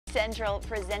Central,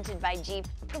 presented by Jeep.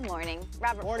 Good morning.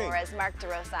 Robert Flores, Mark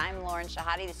DeRosa. I'm Lauren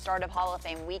Shehadi. The start of Hall of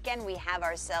Fame weekend. We have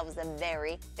ourselves a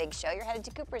very big show. You're headed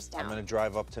to Cooperstown. I'm going to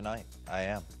drive up tonight. I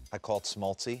am. I called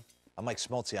Smoltzy. I'm like,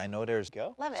 Smoltzy, I know there's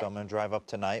go. Love it. So I'm going to drive up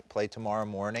tonight, play tomorrow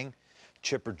morning.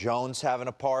 Chipper Jones having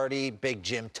a party. Big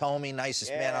Jim Thome,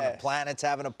 nicest man on the planet's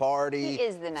having a party. He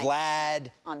is the nicest Vlad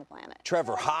on the planet.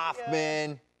 Trevor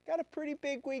Hoffman. Got a pretty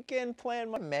big weekend planned.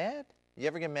 Mad? You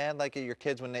ever get mad like at your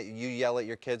kids when you yell at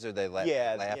your kids or they laugh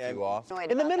you off?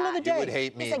 In the middle of the day. You would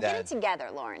hate me. He's like, get it together,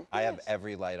 Lauren. I have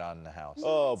every light on in the house.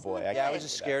 Oh, boy. I was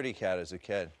a scaredy cat as a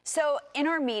kid. So in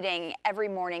our meeting every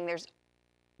morning, there's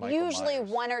Michael usually Myers.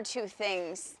 one or two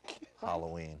things.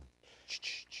 Halloween.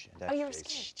 Oh, you were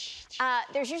scared.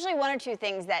 There's usually one or two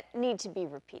things that need to be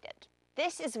repeated.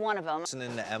 This is one of them.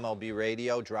 Listening to MLB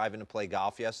radio, driving to play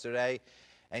golf yesterday,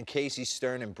 and Casey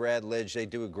Stern and Brad Lidge, they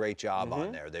do a great job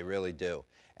on there. They really do.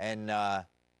 And I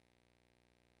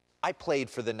played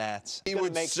for the Nats. He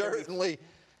would certainly.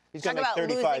 He's going to Talk make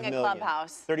about 35 losing a million.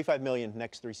 clubhouse. $35 million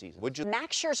next 3 seasons. Would you?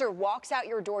 Max Scherzer walks out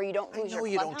your door, you don't lose your I know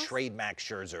you clubhouse? don't trade Max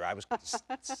Scherzer. I was stop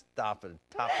at the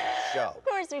top of the show. Of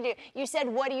course we do. You said,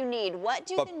 what do you need? What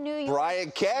do the New York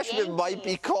Brian Cashman might be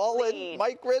Yankees calling need?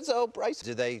 Mike Rizzo, Bryce.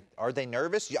 Are they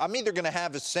nervous? I'm either going to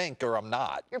have a sink or I'm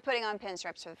not. You're putting on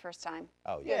pinstripes for the first time.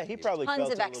 Oh, Yeah, he probably Tons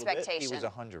felt of it a little bit. expectation. He was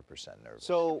 100% nervous.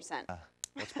 So, 100%.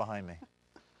 What's behind me?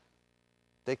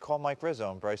 They call Mike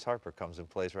Rizzo and Bryce Harper comes and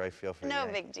plays right field for No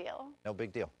the big deal. No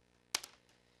big deal.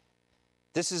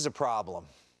 This is a problem.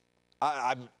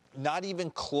 I'm not even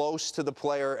close to the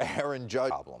player Aaron Judge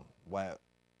problem. When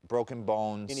broken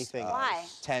bones, Anything Why?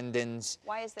 tendons.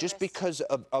 Why is there just risk? because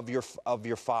of your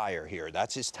fire here.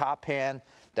 That's his top hand.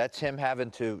 That's him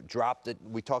having to drop the.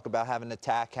 We talk about having the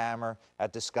tack hammer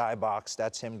at the skybox.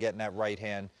 That's him getting that right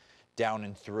hand down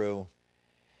and through.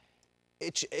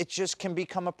 It just can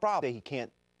become a problem. he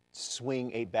can't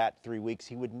swing a bat 3 weeks.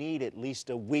 He would need at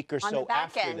least a week or On so the back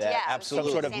after end, that. yeah.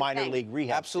 Absolutely. Some sort of Same minor thing. league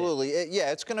rehab. Absolutely.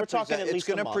 It's going to present. at least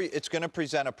a month. It's going to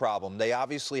present a problem. They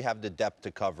obviously have the depth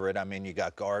to cover it. I mean, you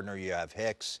got Gardner, you have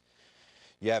Hicks,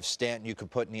 you have Stanton. You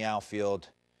could put in the outfield.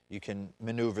 You can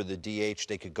maneuver the DH.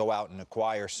 They could go out and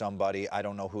acquire somebody. I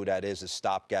don't know who that is, a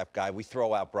stopgap guy. We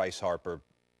throw out Bryce Harper,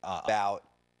 about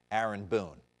Aaron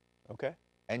Boone. Okay.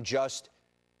 And just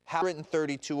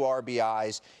 132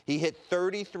 RBIs. He hit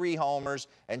 33 homers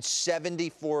and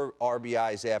 74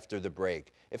 RBIs after the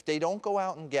break. If they don't go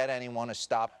out and get anyone to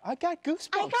stop. I got goosebumps.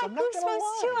 I got I'm not gonna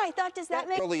goosebumps too. lie. I thought, does that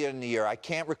make Earlier in the year, I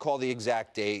can't recall the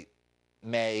exact date,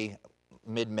 mid-May,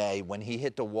 when he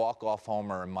hit the walk-off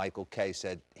homer and Michael Kay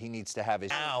said he needs to have his.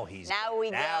 Now he's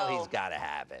got to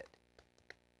have it.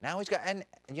 Now he's got, and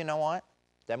you know what?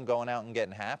 Them going out and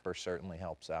getting Happer certainly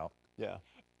helps out. Yeah.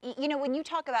 You know, when you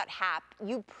talk about Hap,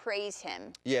 you praise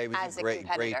him Yeah, he was as a great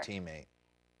competitor. teammate.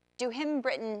 Do him and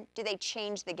Britton, do they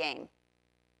change the game?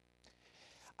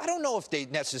 I don't know if they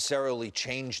necessarily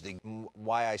changed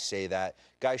why I say that.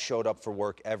 Guy showed up for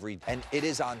work every day, and it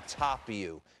is on top of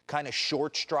you. Kind of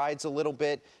short strides a little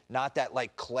bit, not that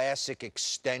like classic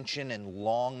extension and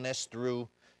longness through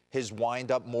his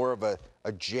windup, more of a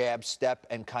jab step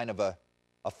and kind of a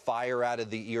fire out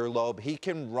of the earlobe. He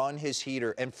can run his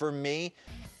heater, and for me,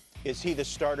 Is he the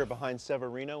starter behind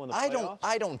Severino in the playoffs?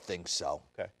 I don't think so.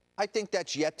 Okay. I think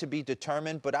that's yet to be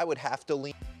determined, but I would have to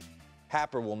lean.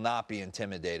 Happer will not be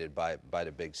intimidated by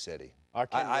the big city.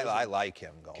 I like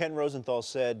him going. Ken Rosenthal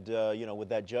said, you know, with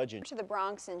that judging. To the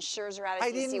Bronx and Scherzer out of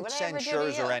I DC. didn't What send did I ever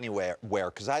do to Scherzer you? anywhere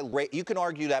because you can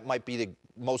argue that might be the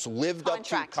most lived up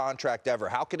to contract ever.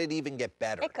 How could it even get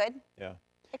better? It could. Yeah.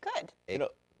 It could.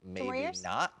 Maybe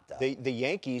not, though. The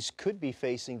Yankees could be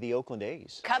facing the Oakland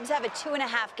A's. Cubs have a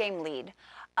 2.5-game lead.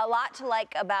 A lot to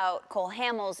like about Cole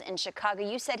Hamels in Chicago.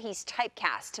 You said he's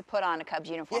typecast to put on a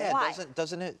Cubs uniform. Yeah, Why?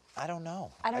 doesn't it? I don't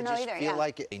know. I don't know either, I just feel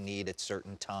like they need at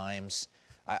certain times.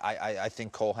 I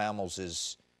think Cole Hamels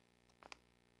is,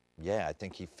 yeah, I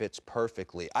think he fits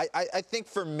perfectly. I think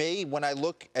for me, when I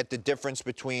look at the difference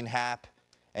between Hap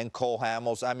and Cole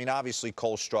Hamels, I mean, obviously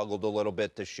Cole struggled a little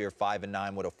bit this year,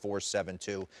 5-9 with a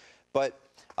 4.72. But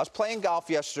I was playing golf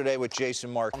yesterday with Jason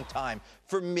Mark. Long time.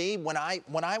 For me, when I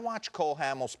watch Cole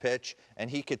Hamels pitch, and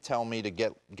he could tell me to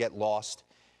get lost,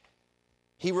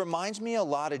 he reminds me a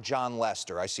lot of John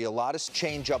Lester. I see a lot of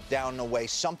change up, down, and away,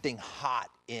 something hot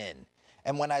in.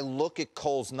 And when I look at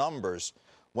Cole's numbers,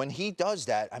 when he does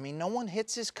that, I mean, no one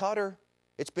hits his cutter.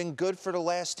 It's been good for the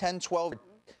last 10, 12.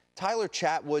 Tyler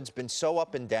Chatwood's been so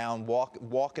up and down,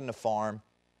 walking the farm.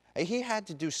 He had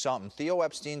to do something. Theo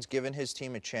Epstein's given his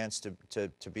team a chance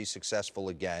to be successful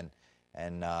again.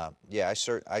 And, yeah,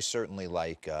 I certainly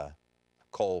like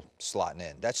Cole slotting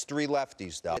in. That's 3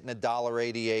 lefties, though. Hitting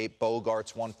 $1.88,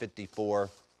 Bogart's 154.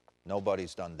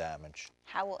 Nobody's done damage.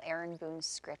 How will Aaron Boone's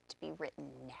script be written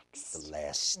next? The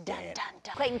last Dun, stand. dun,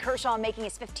 dun. Clayton Kershaw making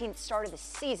his 15th start of the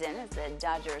season as the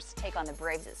Dodgers take on the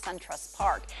Braves at SunTrust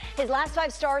Park. His last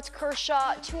 5 starts,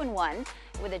 Kershaw 2-1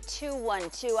 with a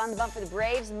 2-1-2. On the bump for the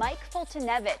Braves, Mike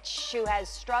Foltynewicz, who has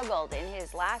struggled in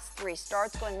his last 3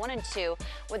 starts, going 1-2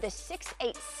 with a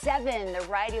 6.87. The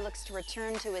righty looks to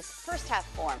return to his first half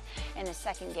form in the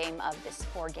second game of this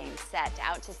 4-game set.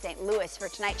 Out to St. Louis for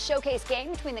tonight's showcase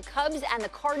game between the Cubs and the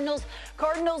Cardinals.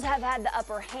 Cardinals have had the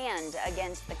upper hand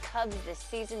against the Cubs this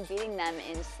season, beating them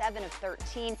in 7 of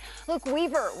 13. Luke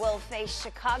Weaver will face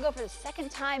Chicago for the second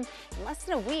time in less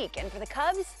than a week. And for the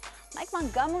Cubs, Mike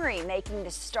Montgomery making the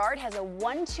start, has a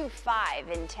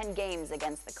 1-2-5 in 10 games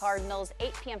against the Cardinals.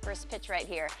 8 p.m. first pitch right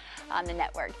here on the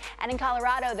network. And in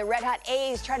Colorado, the Red Hot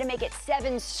A's try to make it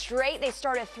 7 straight. They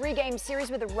start a 3-game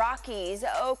series with the Rockies.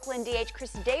 Oakland DH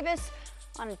Chris Davis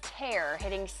on a tear,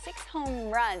 hitting 6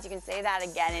 home runs. You can say that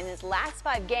again in his last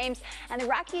 5 games, and the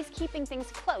Rockies keeping things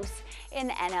close in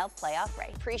the NL playoff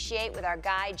race. Appreciate with our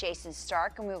guy Jason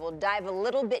Stark, and we will dive a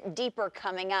little bit deeper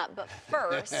coming up. But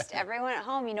first, everyone at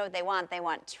home, you know what they want. They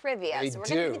want trivia. So we're going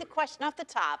to give you the question off the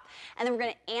top, and then we're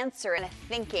going to answer it.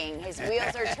 Thinking his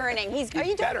wheels are turning. Are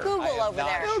you doing Google over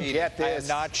there? Get this. I am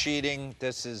not cheating.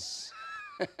 This is.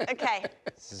 Okay.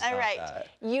 All right.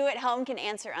 You at home can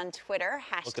answer on Twitter,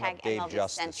 hashtag MLB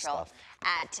Central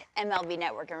at MLB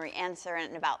Network, and we answer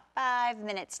in about 5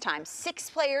 minutes time. 6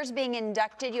 players being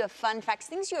inducted. You have fun facts,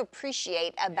 things you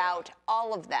appreciate about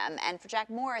all of them. And for Jack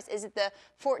Morris, is it the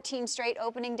 14 straight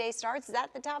opening day starts? Is that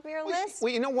at the top of your list?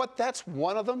 Well, you know what? That's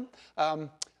one of them.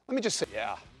 Let me just say,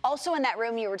 Also in that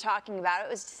room you were talking about, it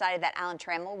was decided that Alan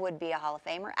Trammell would be a Hall of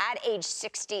Famer at age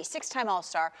 60, 6-time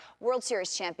All-Star, World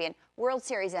Series champion, World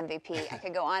Series MVP. I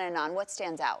could go on and on. What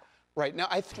stands out? Right now,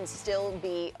 can still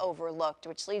be overlooked,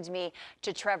 which leads me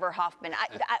to Trevor Hoffman.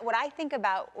 What I think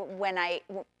about when I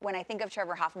think of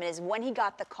Trevor Hoffman is when he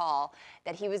got the call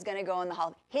that he was going to go in the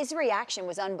Hall. His reaction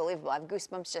was unbelievable. I have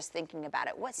goosebumps just thinking about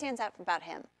it. What stands out about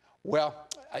him? Well,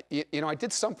 I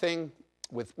did something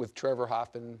with Trevor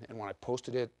Hoffman, and when I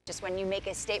posted it. Just when you make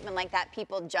a statement like that,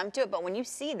 people jump to it, but when you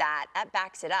see that, that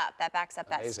backs it up. That backs up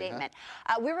that statement.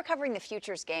 Huh? We were covering the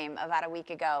Futures game about a week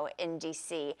ago in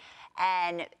D.C.,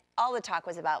 and all the talk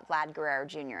was about Vlad Guerrero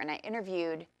Jr., and I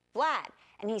interviewed Vlad,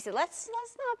 and he said, let's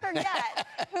not forget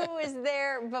who was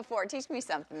there before. Teach me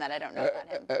something that I don't know about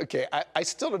him. Okay, I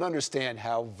still don't understand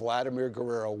how Vladimir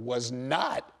Guerrero was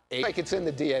not like it's in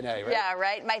the DNA, right? Yeah,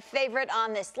 right. My favorite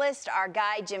on this list, our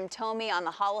guy Jim Thome on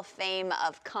the Hall of Fame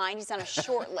of Kind. He's on a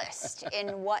short list.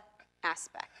 In what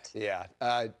aspect? Yeah,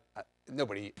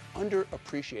 nobody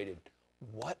underappreciated.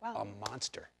 What a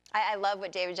monster. I love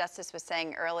what David Justice was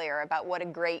saying earlier about what a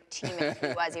great teammate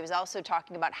he was. He was also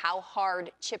talking about how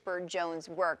hard Chipper Jones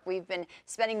worked. We've been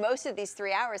spending most of these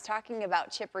 3 hours talking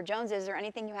about Chipper Jones. Is there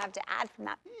anything you have to add from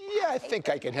that? Yeah, I think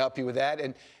I can help you with that.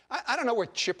 And I don't know where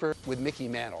Chipper with Mickey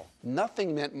Mantle.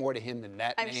 Nothing meant more to him than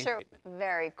that name. I'm sure.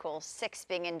 Very cool. 6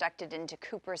 being inducted into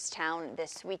Cooperstown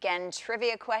this weekend.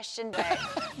 Trivia question, but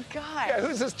God. Yeah,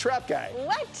 who's this trap guy?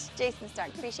 What? Jason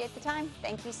Stark, appreciate the time.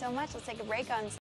 Thank you so much. Let's take a break on